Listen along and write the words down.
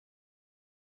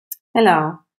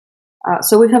Hello.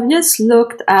 So we have just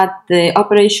looked at the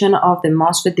operation of the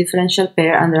MOSFET differential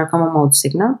pair under a common mode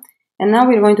signal, and now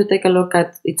we're going to take a look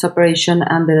at its operation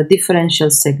under a differential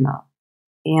signal.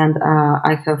 And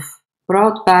I have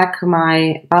brought back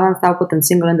my balanced output and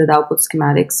single-ended output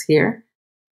schematics here.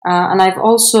 And I've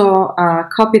also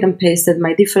copied and pasted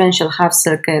my differential half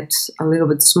circuit a little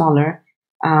bit smaller,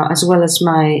 as well as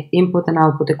my input and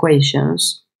output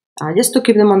equations. Just to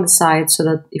keep them on the side so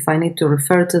that if I need to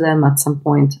refer to them at some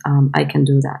point, I can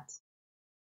do that.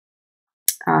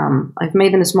 I've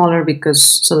made them smaller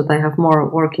so that I have more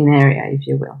working area, if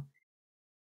you will.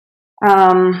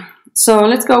 So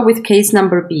let's go with case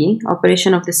number B,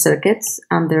 operation of the circuits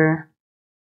under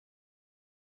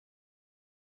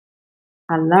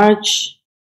a large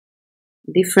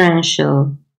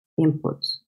differential input.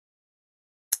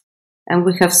 And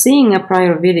we have seen in a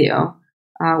prior video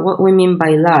what we mean by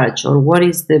large, or what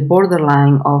is the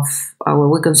borderline of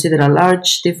what we consider a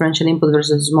large differential input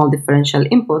versus a small differential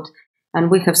input.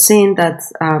 And we have seen that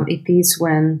it is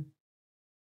when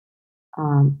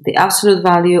the absolute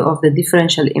value of the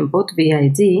differential input,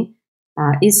 VID,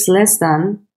 is less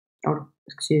than, or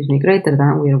excuse me, greater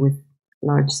than, we are with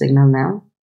large signal now,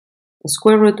 the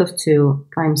square root of 2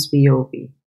 times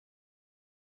VOV.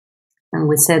 And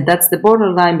we said that's the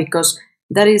borderline because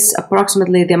that is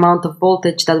approximately the amount of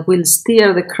voltage that will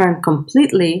steer the current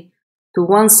completely to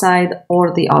one side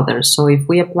or the other. So if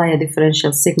we apply a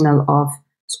differential signal of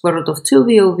square root of 2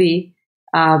 VOV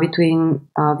between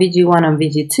VG1 and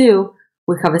VG2,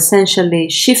 we have essentially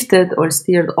shifted or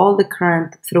steered all the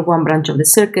current through one branch of the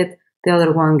circuit. The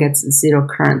other one gets zero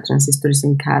current, transistor is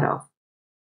in cutoff.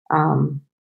 And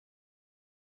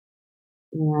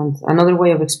another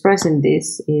way of expressing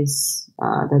this is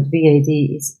that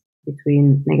VID is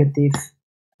between negative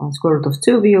square root of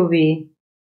 2 VOV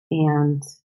and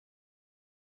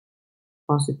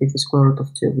positive square root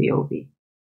of 2 VOV.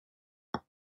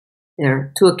 There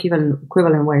are two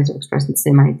equivalent ways of expressing the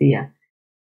same idea.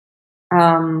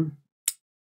 Now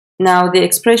the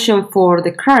expression for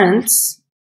the currents,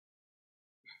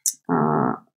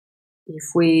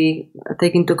 if we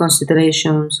take into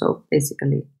consideration, so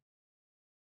basically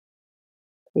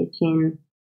taking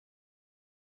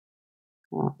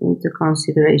into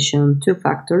consideration two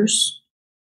factors.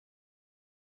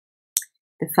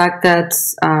 The fact that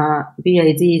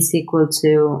VID is equal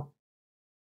to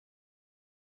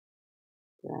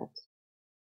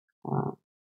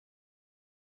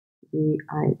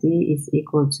VID is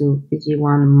equal to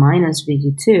VG1 minus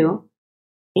VG2,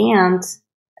 and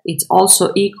it's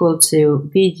also equal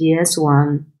to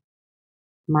VGS1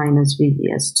 minus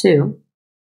VGS2,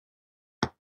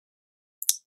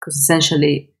 because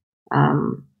essentially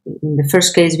in the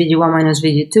first case, VG1 minus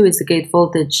VG2 is the gate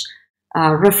voltage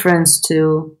reference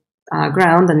to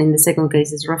ground, and in the second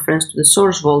case is reference to the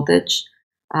source voltage.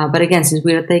 But again, since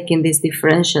we are taking this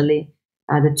differentially,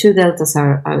 the two deltas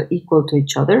are equal to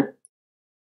each other.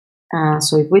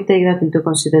 So if we take that into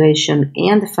consideration,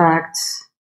 and the fact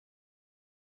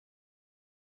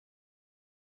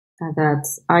that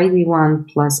ID1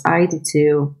 plus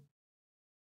ID2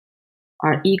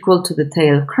 are equal to the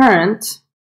tail current,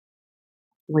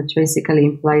 which basically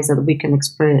implies that we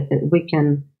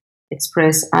can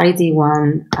express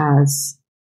ID1 as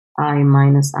I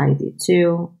minus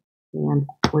ID2, and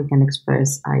we can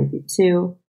express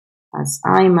ID2 as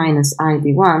I minus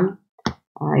ID1.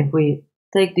 If we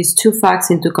take these two facts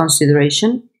into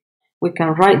consideration, we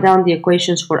can write down the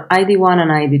equations for ID1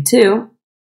 and ID2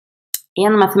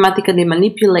 and mathematically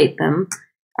manipulate them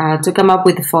to come up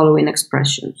with the following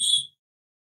expressions.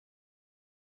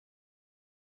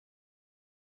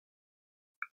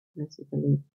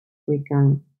 Basically, we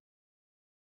can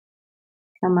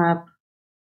come up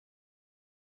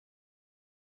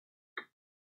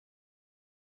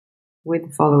with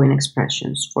the following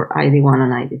expressions for ID1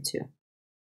 and ID2.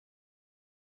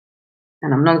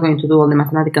 And I'm not going to do all the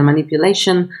mathematical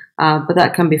manipulation, but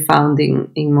that can be found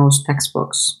in most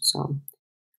textbooks. So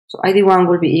ID1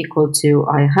 will be equal to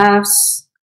I halves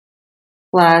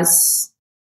plus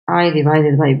I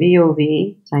divided by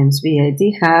VOV times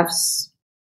VID halves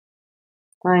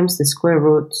times the square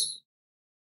root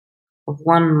of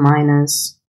 1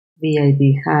 minus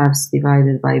VID halves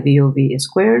divided by VOV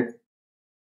squared,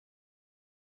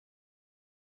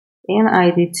 and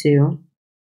ID2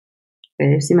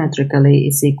 very symmetrically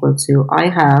is equal to I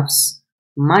halves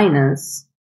minus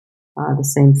the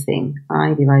same thing,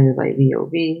 I divided by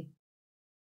VOV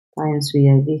times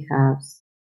VID halves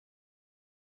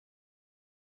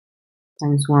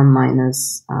times 1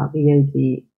 minus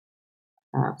VID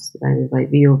halves divided by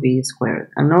VOV squared.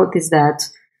 And notice that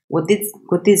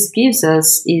what this gives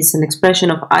us is an expression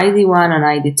of ID1 and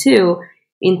ID2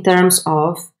 in terms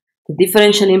of the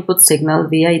differential input signal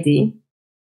VID,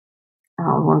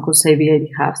 one could say VID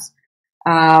halves,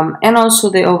 and also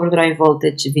the overdrive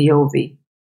voltage VOV,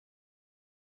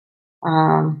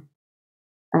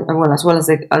 as well as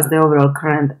the overall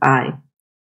current I.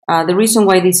 The reason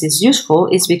why this is useful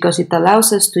is because it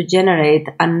allows us to generate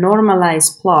a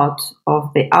normalized plot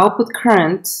of the output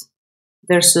current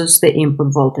versus the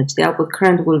input voltage. The output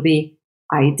current will be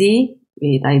ID,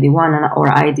 be it ID1 or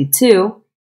ID2,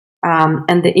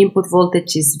 and the input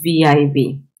voltage is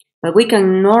VIV. But we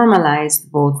can normalize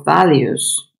both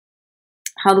values.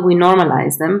 How do we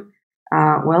normalize them?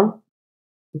 Well,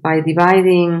 by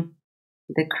dividing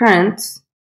the current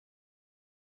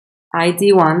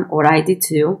ID1 or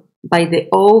ID2 by the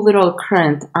overall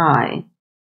current I,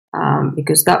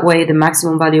 because that way the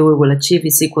maximum value we will achieve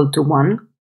is equal to 1,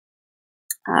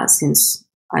 since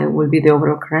I will be the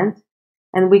overall current.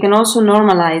 And we can also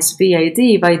normalize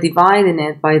VID by dividing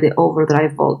it by the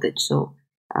overdrive voltage. So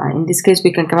in this case,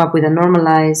 we can come up with a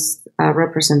normalized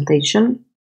representation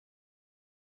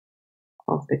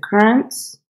of the current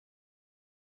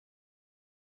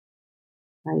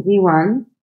ID1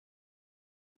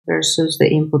 versus the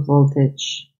input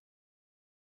voltage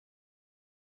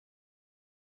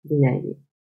VID.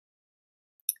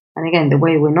 And again, the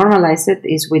way we normalize it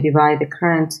is we divide the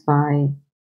current by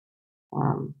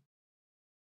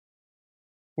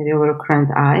the overall current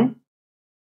I.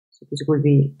 So this will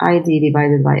be ID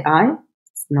divided by I,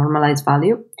 normalized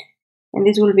value. And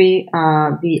this will be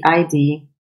VID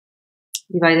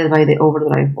divided by the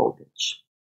overdrive voltage.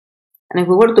 And if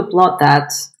we were to plot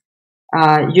that,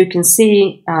 you can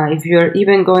see if you're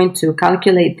even going to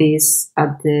calculate this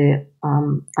at the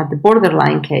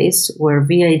borderline case where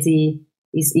VID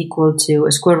is equal to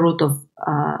a square root of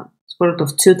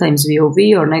 2 times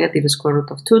VOV or negative square root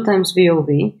of 2 times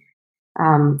VOV,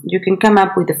 you can come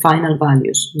up with the final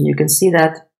values. You can see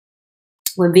that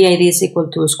when VID is equal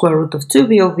to square root of 2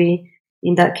 VOV,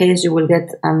 in that case you will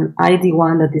get an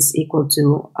ID1 that is equal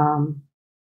to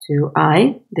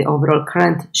I. The overall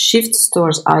current shifts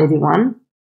towards ID1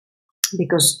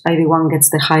 because ID1 gets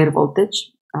the higher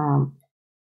voltage.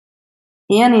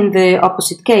 And in the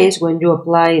opposite case, when you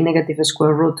apply negative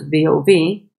square root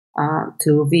VOV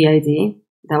to VID,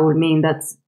 that will mean that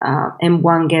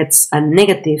M1 gets a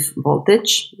negative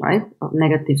voltage, right, of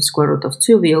negative square root of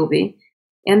 2 VOV,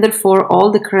 and therefore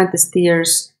all the current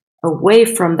steers away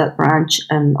from that branch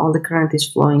and all the current is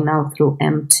flowing now through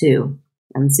M2.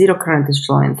 And zero current is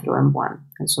flowing through M1.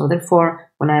 And so therefore,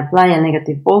 when I apply a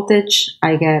negative voltage,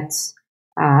 I get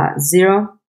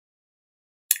zero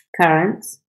current.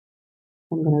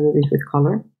 I'm going to do this with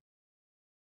color.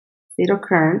 Zero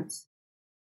current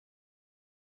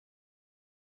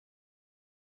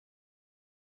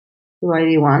through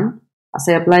ID1. As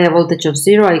I apply a voltage of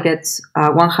 0, I get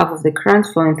 1/2 of the current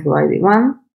flowing through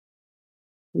ID1.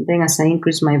 And then as I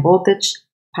increase my voltage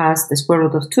past the square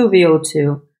root of 2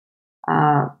 VO2,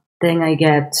 then I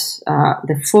get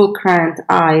the full current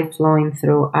I flowing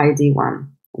through ID1.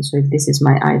 And so if this is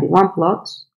my ID1 plot,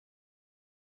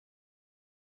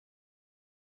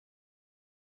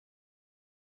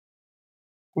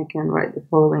 I can write the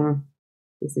following.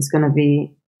 This is going to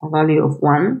be a value of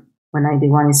 1 when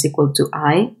ID1 is equal to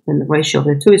I, then the ratio of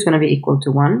the two is going to be equal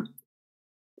to 1.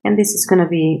 And this is going to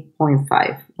be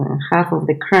 0.5, when half of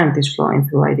the current is flowing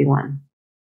through ID1.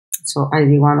 So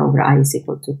ID1 over I is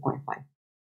equal to 0.5.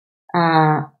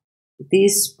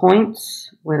 This point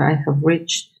where I have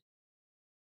reached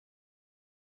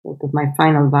my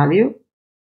final value,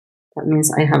 that means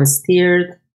I have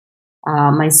steered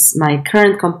my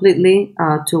current completely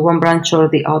to one branch or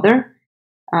the other.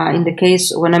 In the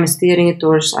case when I'm steering it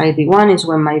towards ID1 is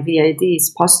when my VID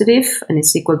is positive and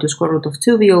it's equal to square root of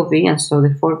 2 VOV, and so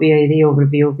therefore VID over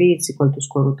VOV is equal to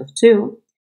square root of 2.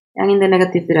 And in the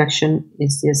negative direction,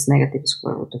 it's just negative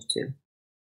square root of 2.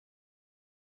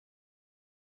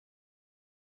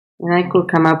 And I could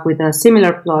come up with a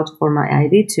similar plot for my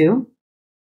ID2,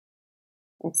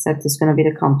 except it's going to be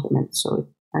the complement. So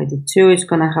ID2 is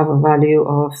going to have a value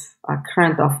of a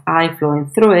current of I flowing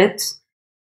through it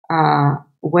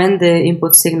when the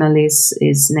input signal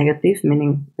is negative,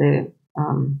 meaning the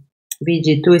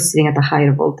VG2 is sitting at a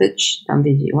higher voltage than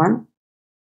VG1.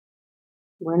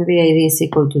 When VID is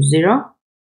equal to 0,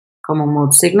 common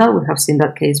mode signal, we have seen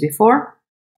that case before,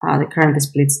 the current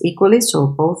splits equally, so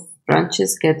both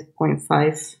branches get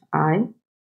 0.5 I.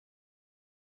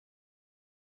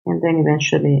 And then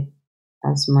eventually,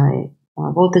 as my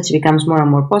voltage becomes more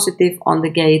and more positive on the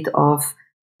gate of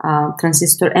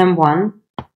transistor M1,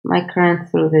 my current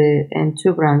through the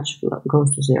N2 branch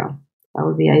goes to 0. That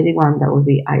would be ID1, that would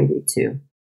be ID2.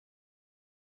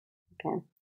 Okay.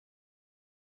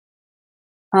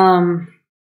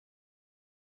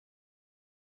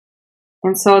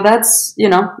 And so that's,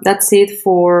 that's it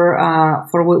for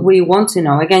what we want to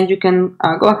know. Again, you can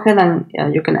go ahead and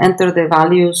you can enter the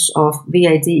values of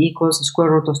VID equals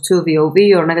square root of 2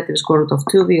 VOV or negative square root of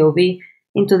 2 VOV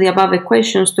into the above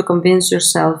equations to convince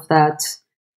yourself that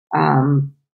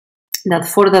that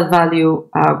for that value,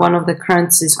 one of the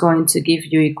currents is going to give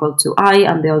you equal to I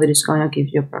and the other is going to give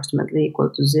you approximately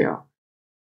equal to 0.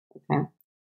 Okay.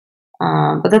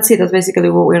 But that's it. That's basically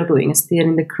what we're doing,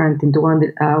 steering the current into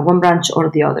one branch or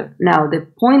the other. Now, the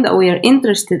point that we are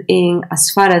interested in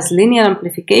as far as linear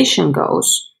amplification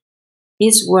goes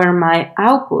is where my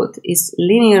output is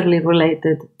linearly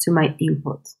related to my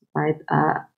input, right?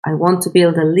 I want to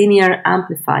build a linear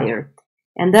amplifier,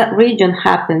 and that region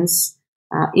happens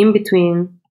in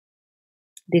between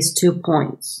these 2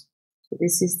 points. So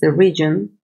this is the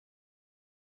region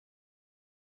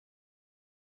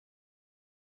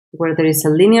where there is a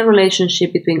linear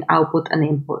relationship between output and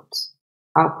input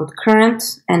current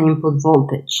and input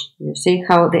voltage. You see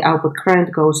how the output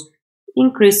current goes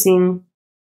increasing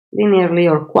linearly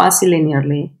or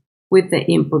quasi-linearly with the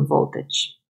input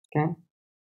voltage. Okay,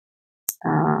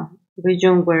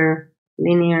 region where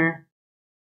linear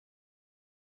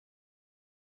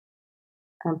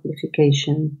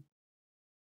amplification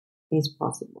is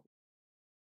possible.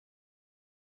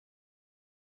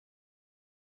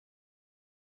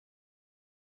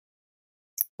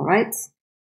 All right,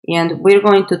 and we're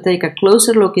going to take a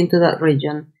closer look into that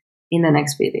region in the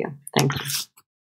next video. Thank you.